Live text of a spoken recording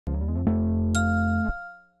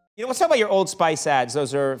You know, let's talk about your Old Spice ads.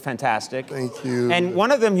 Those are fantastic. Thank you. And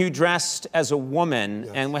one of them, you dressed as a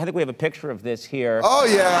woman, and I think we have a picture of this here. Oh,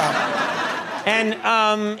 yeah.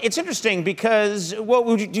 And it's interesting because,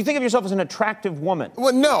 well, do you think of yourself as an attractive woman?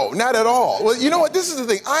 Well, no, not at all. Well, you know what? This is the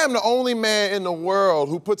thing. I am the only man in the world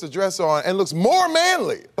who puts a dress on and looks more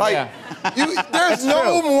manly. Like, there's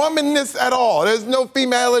no womanness at all. There's no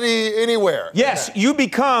femality anywhere. Yes, you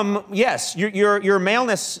become, your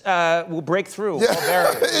maleness will break through all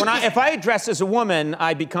barriers. If I dress as a woman,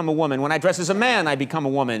 I become a woman. When I dress as a man, I become a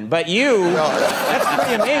woman. But you, that's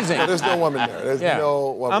pretty amazing. No, there's no woman there. There's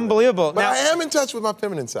no woman. Unbelievable. But now, I am in touch with my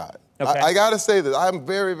feminine side. Okay. I gotta say this. I'm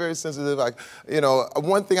very, very sensitive. Like, you know,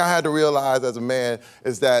 one thing I had to realize as a man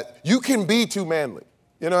is that you can be too manly.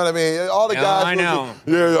 You know what I mean? All the guys. I know.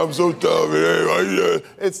 Yeah, I'm so tough.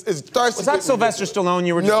 It starts. Was that Sylvester Stallone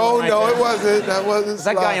you were just No, doing no, right it wasn't. That wasn't.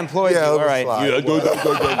 That guy employed you. All right.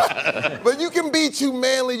 But you can be too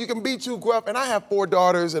manly. You can be too gruff. And I have 4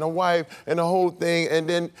 daughters and a wife and the whole thing. And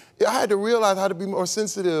then I had to realize how to be more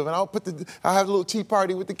sensitive. And I have a little tea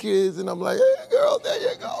party with the kids, and I'm like, hey, girl, there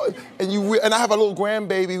you go. And I have a little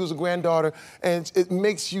grandbaby who's a granddaughter, and it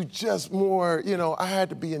makes you just more, you know, I had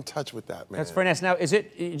to be in touch with that, man. That's very nice. Now, is it,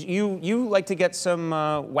 you like to get some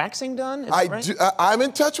waxing done? I'm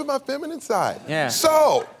in touch with my feminine side. Yeah.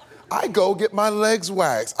 So, I go get my legs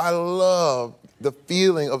waxed. I love the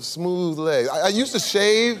feeling of smooth legs. I used to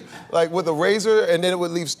shave like with a razor, and then it would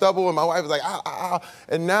leave stubble, and my wife was like,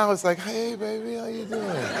 and now it's like, hey, baby, how you doing?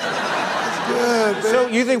 It's good, baby. So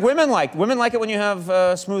you think women like it when you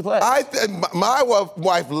have smooth legs? My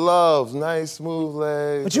wife loves nice, smooth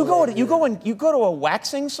legs. But you go to a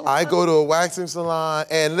waxing salon? I go to a waxing salon,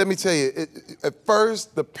 and let me tell you, at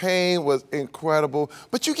first the pain was incredible,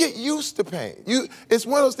 but you get used to pain. It's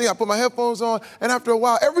one of those things. I put my headphones on, and after a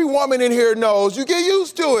while, every woman in here knows. You get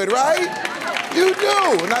used to it, right? You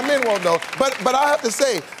do. Now, men won't know. But I have to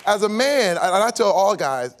say, as a man, and I tell all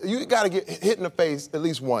guys, you got to get hit in the face at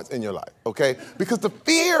least once in your life, okay? Because the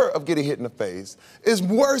fear of getting hit in the face is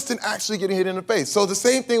worse than actually getting hit in the face. So the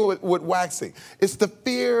same thing with waxing. It's the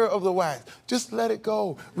fear of the wax. Just let it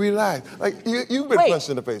go. Relax. Like, you've been punched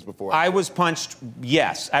in the face before. I was punched,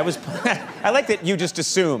 yes. I like that you just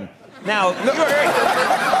assume. Now,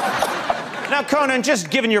 Now, Conan, just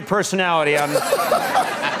given your personality, I'm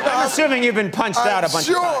assuming you've been punched out a bunch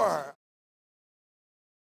of times. Sure.